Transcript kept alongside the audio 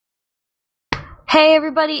Hey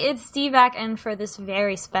everybody, it's Stevac, and for this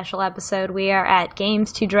very special episode, we are at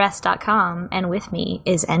games2dress.com, and with me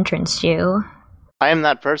is Entrance Jew. I am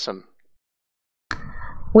that person.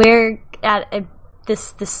 We're at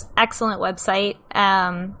this excellent website,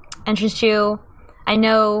 Entrance Jew. I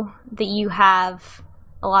know that you have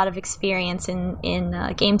a lot of experience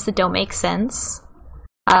in games that don't make sense.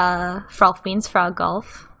 Frolf means frog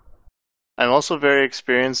golf. I'm also very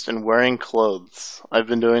experienced in wearing clothes. I've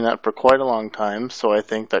been doing that for quite a long time, so I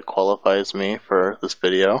think that qualifies me for this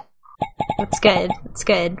video. It's good. It's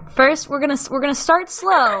good. First, we're gonna start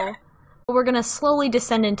slow, but we're gonna slowly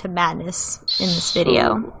descend into madness in this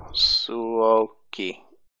video. Suoki.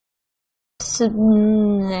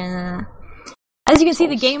 As you can see,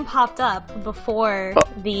 the game popped up before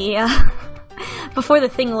the before the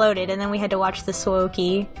thing loaded, and then we had to watch the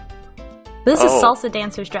Suoki. This is salsa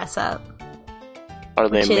dancers dress up. Are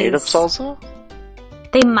they made of salsa?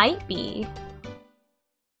 They might be.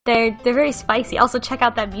 They're very spicy. Also, check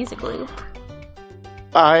out that music loop.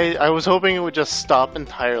 I was hoping it would just stop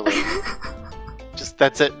entirely.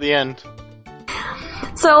 That's it, the end.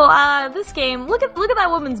 So, this game, look at that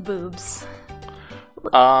woman's boobs.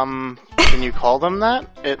 Can you call them that?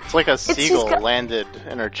 It's like a seagull landed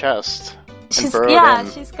in her chest. She's got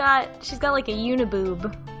like a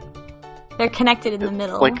uniboob. They're connected in the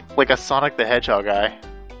middle. Like a Sonic the Hedgehog eye.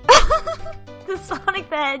 The Sonic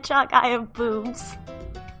the Hedgehog eye of boobs.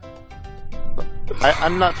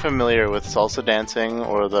 I'm not familiar with salsa dancing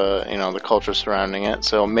or the culture surrounding it,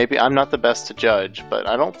 so maybe I'm not the best to judge, but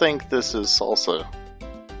I don't think this is salsa.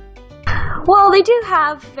 Well, they do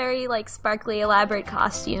have very sparkly, elaborate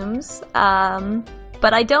costumes,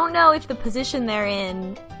 but I don't know if the position they're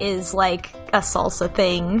in is like a salsa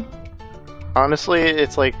thing. Honestly,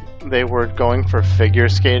 it's like they were going for figure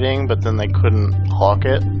skating, but then they couldn't hawk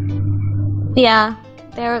it. Yeah,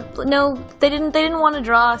 they didn't want to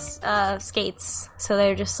draw skates, so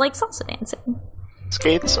they're just like salsa dancing.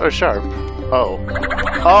 Skates are sharp. Oh.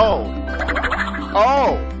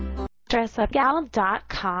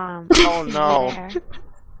 DressUpGal.com. Oh no.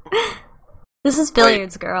 This is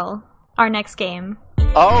Billiards Girl, our next game.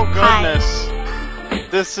 Oh goodness.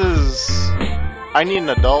 I need an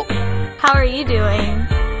adult. How are you doing?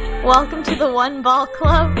 Welcome to the One Ball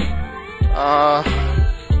Club.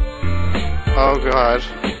 Oh god.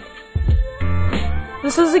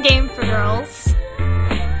 This is a game for girls.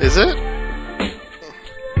 Is it?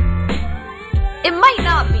 It might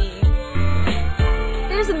not be.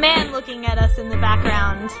 There's a man looking at us in the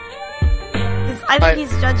background. I think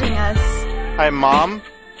he's judging us. Hi, Mom.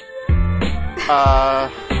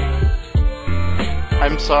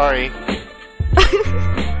 I'm sorry.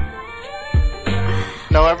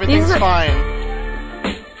 No, everything's fine.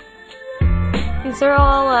 These are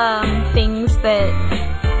all things that,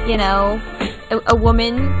 a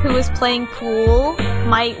woman who is playing pool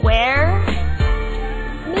might wear.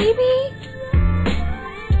 Maybe?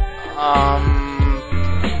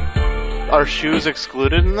 Are shoes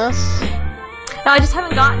excluded in this? No, I just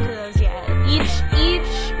haven't gotten to those yet. Each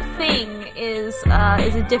thing is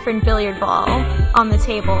a different billiard ball on the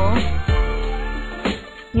table.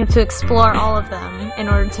 You have to explore all of them in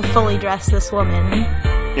order to fully dress this woman.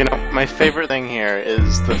 My favorite thing here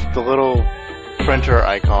is the little printer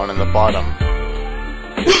icon in the bottom.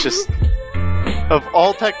 It's just, of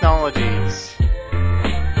all technologies,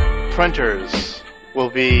 printers will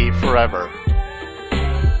be forever.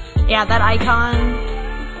 Yeah, that icon,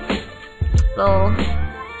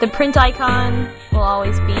 the print icon will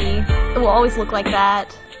always look like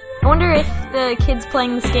that. I wonder if the kids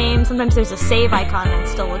playing this game, sometimes there's a save icon and it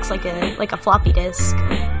still looks like a floppy disk.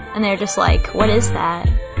 And they're just like, what is that?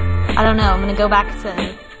 I don't know, I'm gonna go back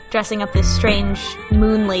to dressing up this strange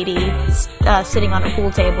moon lady sitting on a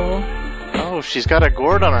pool table. Oh, she's got a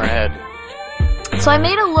gourd on her head. So I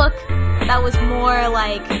made a look that was more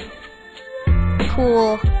like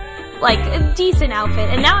pool, like a decent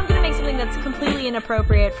outfit. And now I'm gonna make something that's completely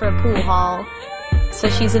inappropriate for a pool hall. So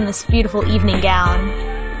she's in this beautiful evening gown.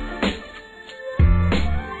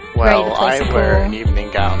 Well, I wear an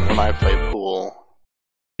evening gown when I play pool.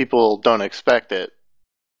 People don't expect it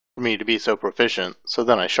for me to be so proficient, so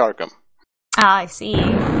then I shark them. Ah, I see.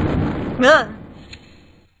 Ugh.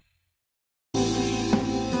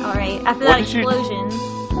 Alright, after that explosion...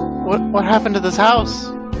 What happened to this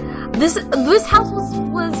house? This house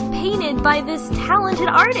was painted by this talented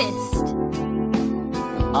artist.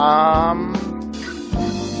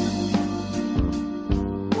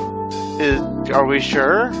 Are we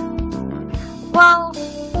sure? Well,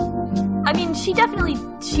 I mean, she definitely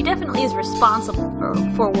is responsible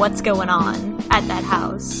for what's going on at that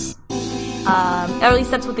house. Or at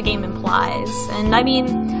least that's what the game implies. And I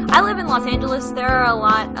mean, I live in Los Angeles. There are a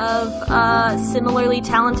lot of similarly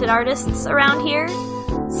talented artists around here,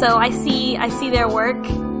 so I see their work.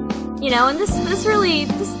 You know, and this really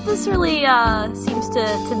seems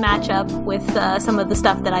to match up with some of the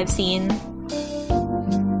stuff that I've seen.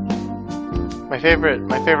 My favorite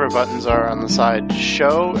buttons are on the side,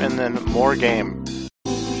 show, and then more game.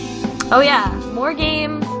 Oh yeah, more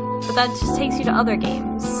game, but that just takes you to other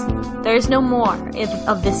games. There's no more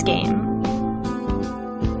of this game.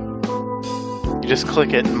 You just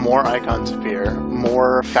click it and more icons appear,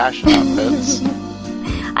 more fashion outfits.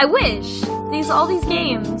 I wish. All these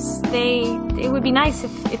games, it would be nice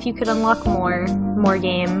if you could unlock more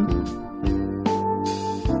game.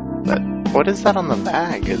 But what is that on the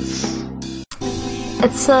bag? It's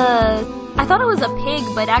I thought it was a pig,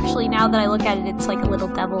 but actually now that I look at it, it's like a little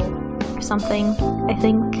devil or something, I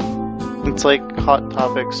think. It's like Hot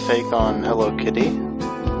Topic's take on Hello Kitty.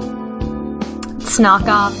 It's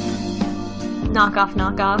knockoff.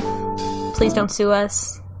 Knockoff. Please don't sue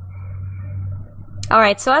us.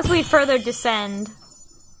 Alright, so as we further descend,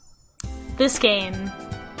 this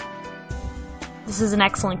is an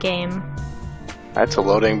excellent game. That's a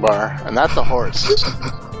loading bar, and that's a horse.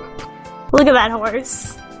 Look at that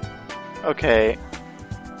horse. Okay.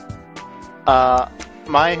 I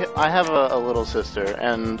have a little sister,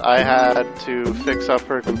 and I had to fix up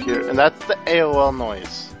her computer, and that's the AOL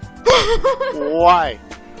noise. Why?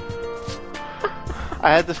 I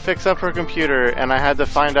had to fix up her computer, and I had to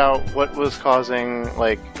find out what was causing,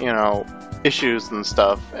 like, you know, issues and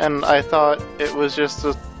stuff. And I thought it was just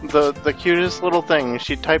the cutest little thing.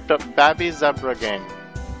 She typed up Babby Zebra game.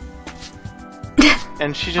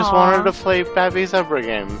 And she just wanted to play Babby Zebra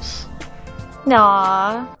games.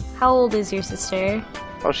 Aww. How old is your sister?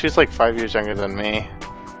 Oh, she's like 5 years younger than me.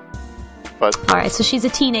 But alright, so she's a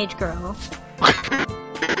teenage girl.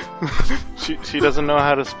 She doesn't know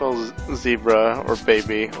how to spell zebra or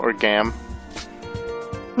baby or gam.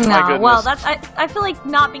 No, well, that's I feel like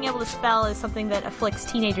not being able to spell is something that afflicts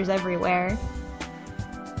teenagers everywhere.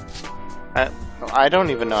 I don't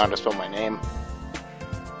even know how to spell my name.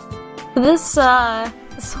 This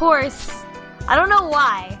horse, I don't know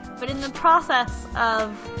why, but in the process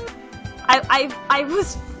of I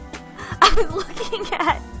was looking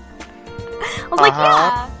at, I was like,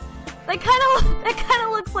 yeah. That kind of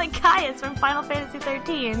looks like Caius from Final Fantasy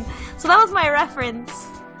 13. So that was my reference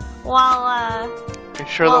while Are you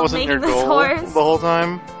sure that wasn't your goal the whole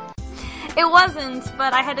time? It wasn't,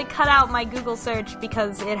 but I had to cut out my Google search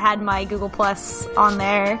because it had my Google Plus on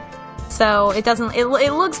there. So it doesn't. It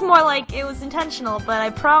looks more like it was intentional, but I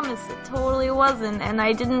promise it totally wasn't. And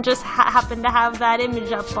I didn't just happen to have that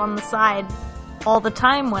image up on the side all the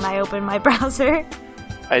time when I opened my browser.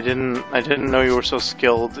 I didn't know you were so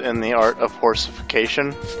skilled in the art of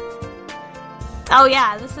horsification. Oh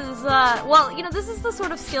yeah, this is, well, you know, this is the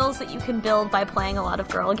sort of skills that you can build by playing a lot of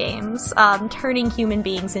girl games. Turning human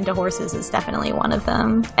beings into horses is definitely one of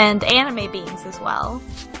them. And anime beings as well.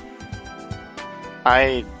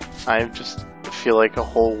 I just feel like a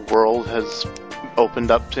whole world has opened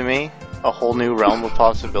up to me. A whole new realm of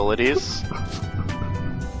possibilities.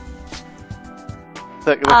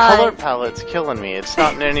 The color palette's killing me. It's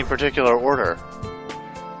not in any particular order.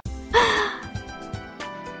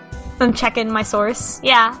 I'm checking my source.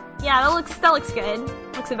 Yeah, that looks good.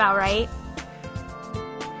 Looks about right.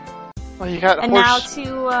 Well, you got and now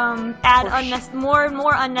to add more and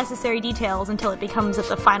more unnecessary details until it becomes at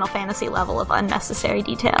the Final Fantasy level of unnecessary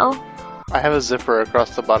detail. I have a zipper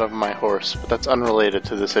across the bottom of my horse, but that's unrelated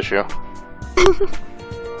to this issue.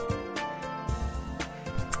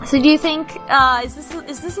 So do you think, is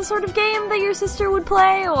this the sort of game that your sister would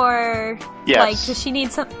play, or... Yes. Like, does she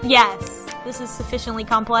need some... Yes. This is sufficiently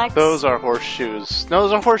complex. Those are horseshoes.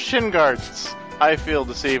 Those are horse shin guards. I feel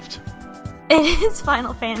deceived. It is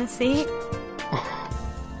Final Fantasy.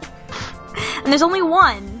 And there's only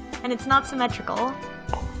one, and it's not symmetrical.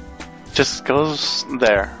 Just goes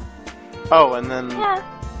there. Oh, and then... Yeah.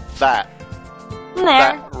 That. And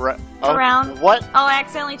there. Around. What? Oh, I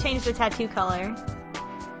accidentally changed the tattoo color.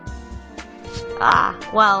 Ah,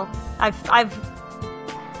 well,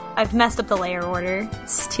 I've messed up the layer order.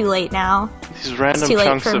 It's too late now. These random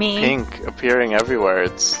chunks of pink appearing everywhere.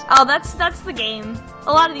 Oh, that's the game.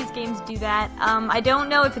 A lot of these games do that. I don't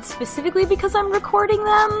know if it's specifically because I'm recording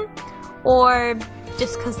them, or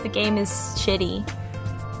just because the game is shitty.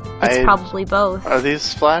 It's probably both. Are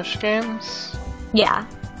these Flash games? Yeah.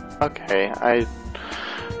 Okay,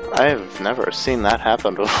 I've never seen that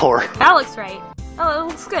happen before. That looks right. Oh, it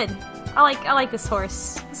looks good. I like this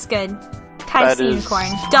horse. It's good. Kai's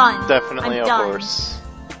unicorn. Done. Definitely I'm a done. horse.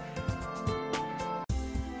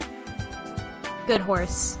 Good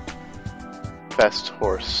horse. Best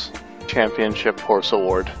horse. Championship horse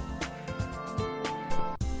award.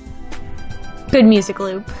 Good music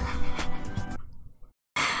loop.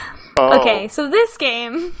 Oh. Okay, so this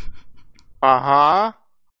game... Uh-huh.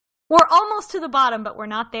 We're almost to the bottom, but we're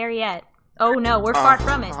not there yet. Oh no, we're far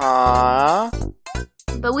from it.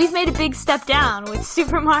 But we've made a big step down with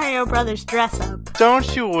Super Mario Brothers Dress Up.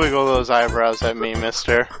 Don't you wiggle those eyebrows at me,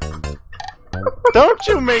 mister. Don't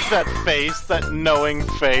you make that face, that knowing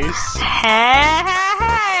face. Hey, hey,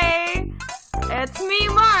 hey! It's me,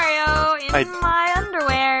 Mario, in my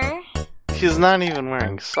underwear. He's not even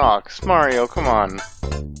wearing socks. Mario, come on.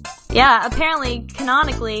 Yeah, apparently,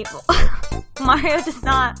 canonically, Mario does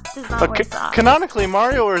not wear socks. Canonically,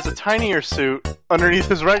 Mario wears a tinier suit underneath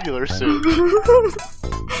his regular suit.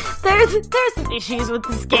 There's some issues with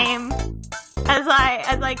this game, as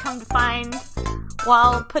I come to find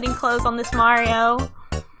while putting clothes on this Mario.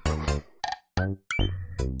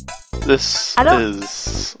 This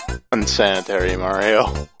is unsanitary, Mario.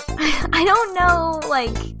 I don't know,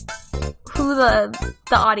 like, who the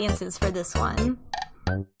audience is for this one.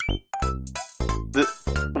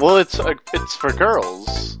 Well, it's for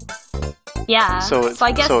girls. Yeah. So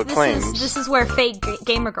I guess claims. this is where fake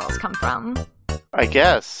gamer girls come from. I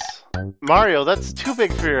guess. Mario, that's too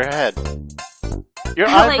big for your head. Your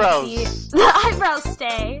eyebrows. The eyebrows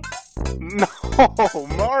stay. No,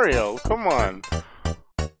 Mario, come on.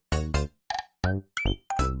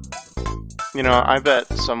 You know, I bet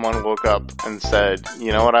someone woke up and said,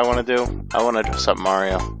 you know what I want to do? I want to dress up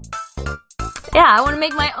Mario. Yeah, I want to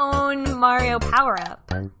make my own Mario power-up.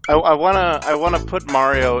 I wanna put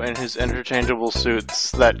Mario in his interchangeable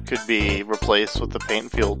suits that could be replaced with the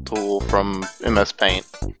paint field tool from MS Paint.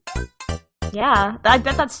 Yeah, I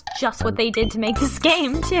bet that's just what they did to make this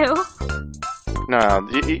game, too. No,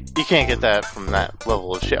 you can't get that from that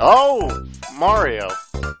level of shit. Oh! Mario!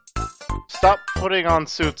 Stop putting on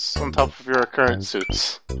suits on top of your current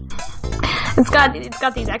suits. It's got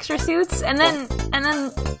these extra suits, and then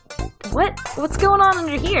what's going on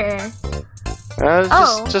under here?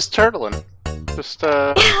 Just turtling. Just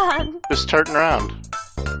turting around.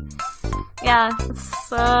 Yeah, it's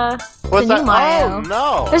What's the that? new Mario. Oh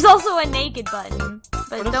no! There's also a naked button,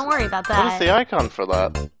 but don't worry about that. What is the icon for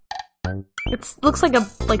that? It looks like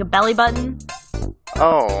a belly button.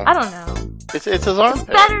 Oh. I don't know. It's his armpit. It's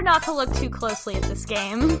better not to look too closely at this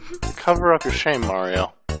game. Cover up your shame,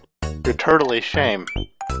 Mario. Your turtly shame.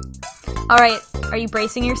 Alright, are you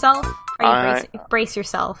bracing yourself? Brace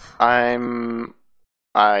yourself. I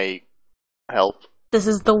help. This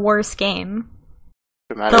is the worst game.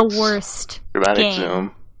 Dramatic game.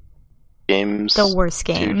 zoom. Games. The worst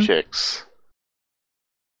game. Two chicks.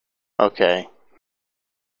 Okay.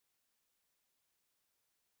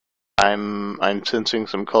 I'm sensing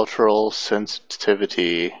some cultural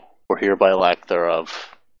sensitivity, or hereby lack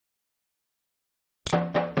thereof.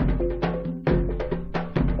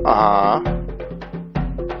 Uh-huh.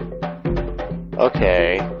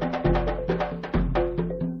 Okay.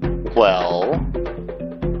 Well...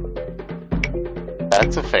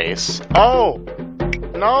 That's a face. Oh!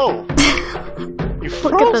 No! You froze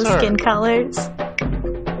Look at those her. skin colors.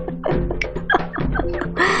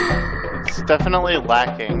 It's definitely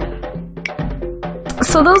lacking.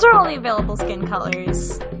 So those are all the available skin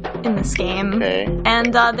colors in this game. Okay.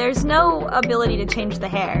 And there's no ability to change the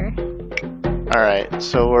hair. Alright,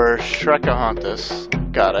 so we're Shrekahontas.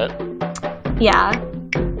 Got it. Yeah.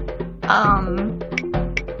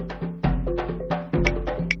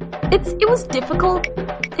 It was difficult.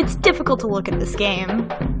 It's difficult to look at this game.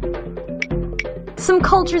 Some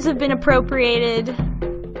cultures have been appropriated.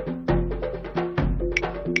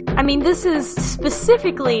 I mean, this is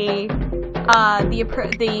specifically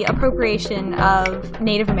the appropriation of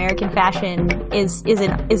Native American fashion is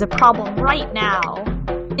a problem right now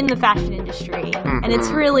in the fashion industry, and it's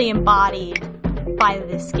really embodied by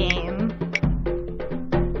this game.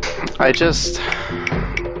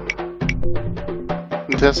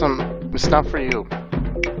 It's not for you.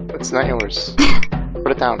 It's not yours.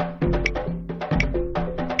 Put it down.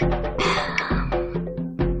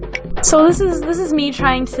 So this is me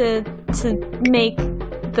trying to make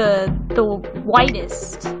the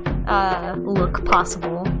whitest look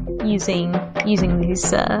possible using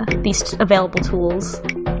these available tools.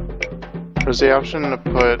 There's the option to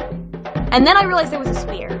put. And then I realized there was a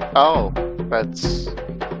spear. That's.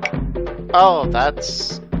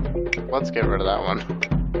 Let's get rid of that one.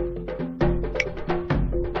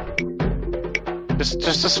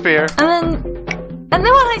 Just a spear. And then when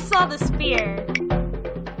I saw the spear,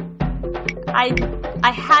 I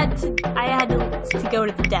had to go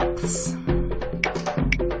to the depths.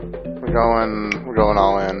 We're going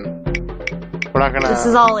all in. We're not gonna. This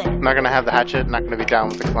is all in. Not gonna have the hatchet. Not gonna be down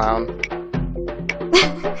with the clown.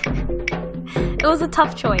 It was a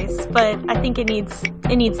tough choice, but I think it needs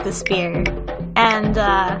the spear, and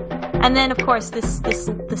then of course this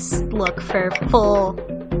look for full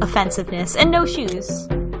offensiveness and no shoes.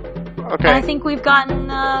 Okay. And I think we've gotten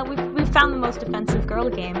we've found the most offensive girl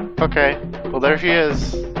game. Okay. Well, there she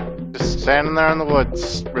is, just standing there in the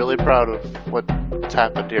woods, really proud of what's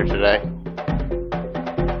happened here today.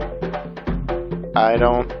 I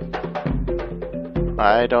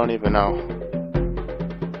don't even know.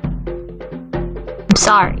 I'm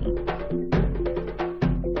sorry.